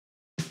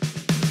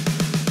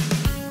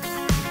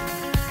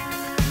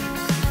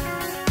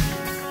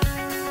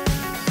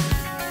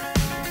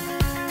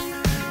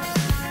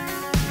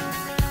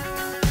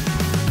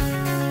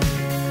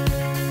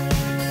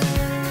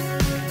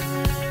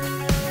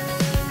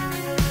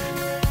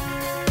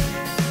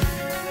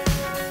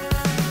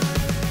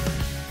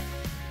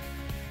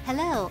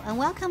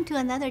Welcome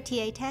to another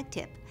TA Tech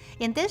Tip.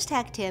 In this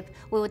Tech Tip,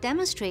 we will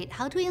demonstrate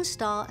how to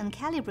install and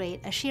calibrate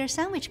a shear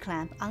sandwich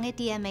clamp on a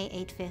DMA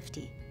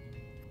 850.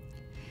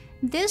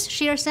 This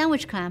shear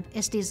sandwich clamp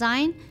is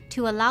designed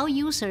to allow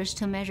users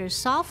to measure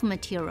soft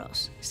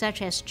materials,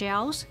 such as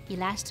gels,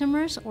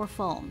 elastomers, or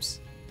foams.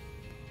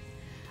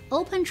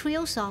 Open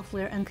Trio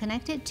software and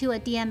connect it to a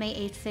DMA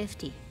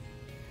 850.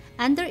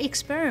 Under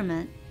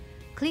Experiment,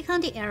 click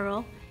on the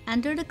arrow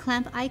under the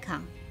clamp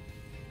icon.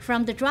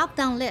 From the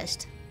drop-down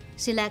list,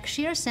 select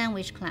Shear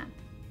Sandwich Clamp.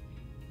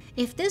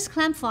 If this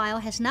clamp file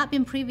has not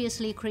been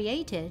previously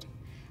created,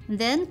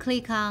 then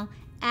click on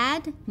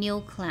Add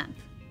New Clamp.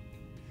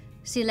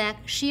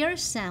 Select Shear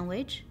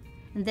Sandwich,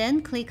 and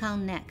then click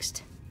on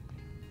Next.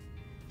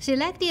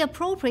 Select the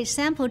appropriate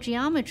sample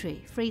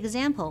geometry, for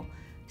example,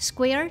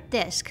 square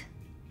disc,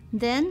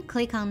 then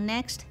click on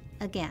Next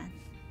again.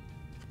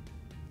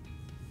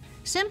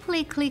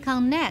 Simply click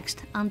on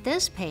Next on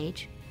this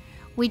page.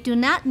 We do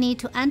not need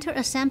to enter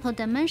a sample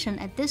dimension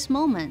at this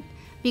moment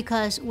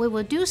because we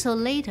will do so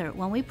later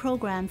when we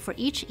program for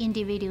each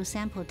individual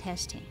sample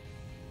testing.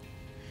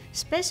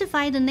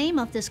 Specify the name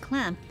of this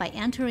clamp by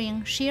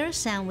entering Shear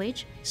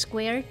Sandwich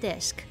Square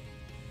Disc.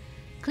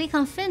 Click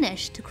on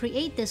Finish to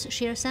create this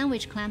shear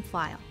sandwich clamp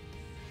file.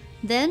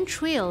 Then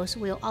Trios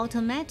will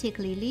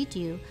automatically lead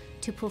you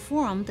to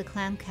perform the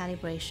clamp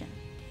calibration.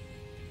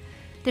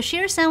 The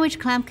shear sandwich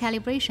clamp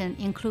calibration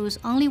includes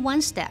only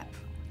one step,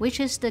 which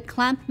is the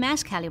clamp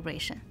mass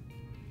calibration.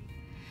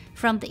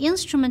 From the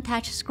instrument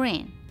touch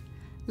screen,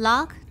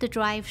 lock the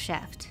drive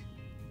shaft.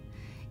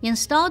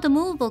 Install the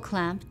movable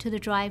clamp to the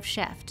drive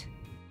shaft,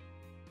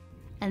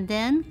 and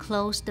then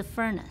close the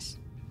furnace.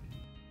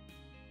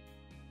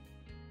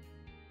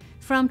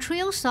 From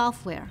Trio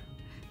software,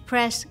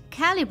 press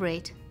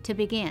Calibrate to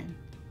begin.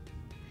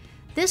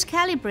 This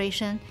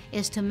calibration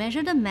is to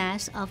measure the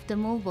mass of the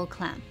movable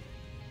clamp.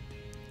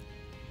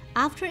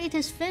 After it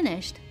is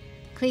finished,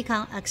 click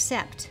on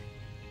Accept.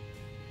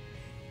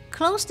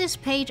 Close this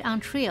page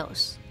on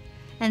Trios,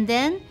 and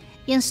then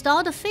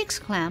install the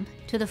fixed clamp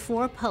to the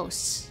 4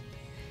 posts.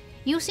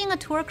 Using a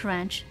torque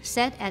wrench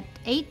set at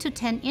 8 to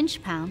 10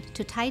 inch-pound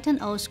to tighten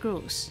all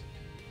screws.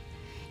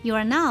 You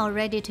are now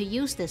ready to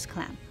use this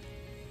clamp.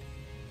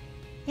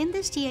 In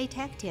this TA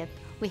Tech Tip,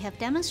 we have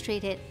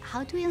demonstrated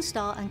how to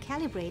install and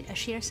calibrate a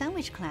shear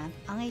sandwich clamp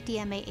on a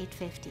DMA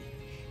 850.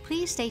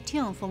 Please stay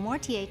tuned for more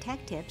TA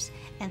Tech Tips,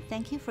 and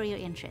thank you for your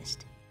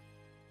interest.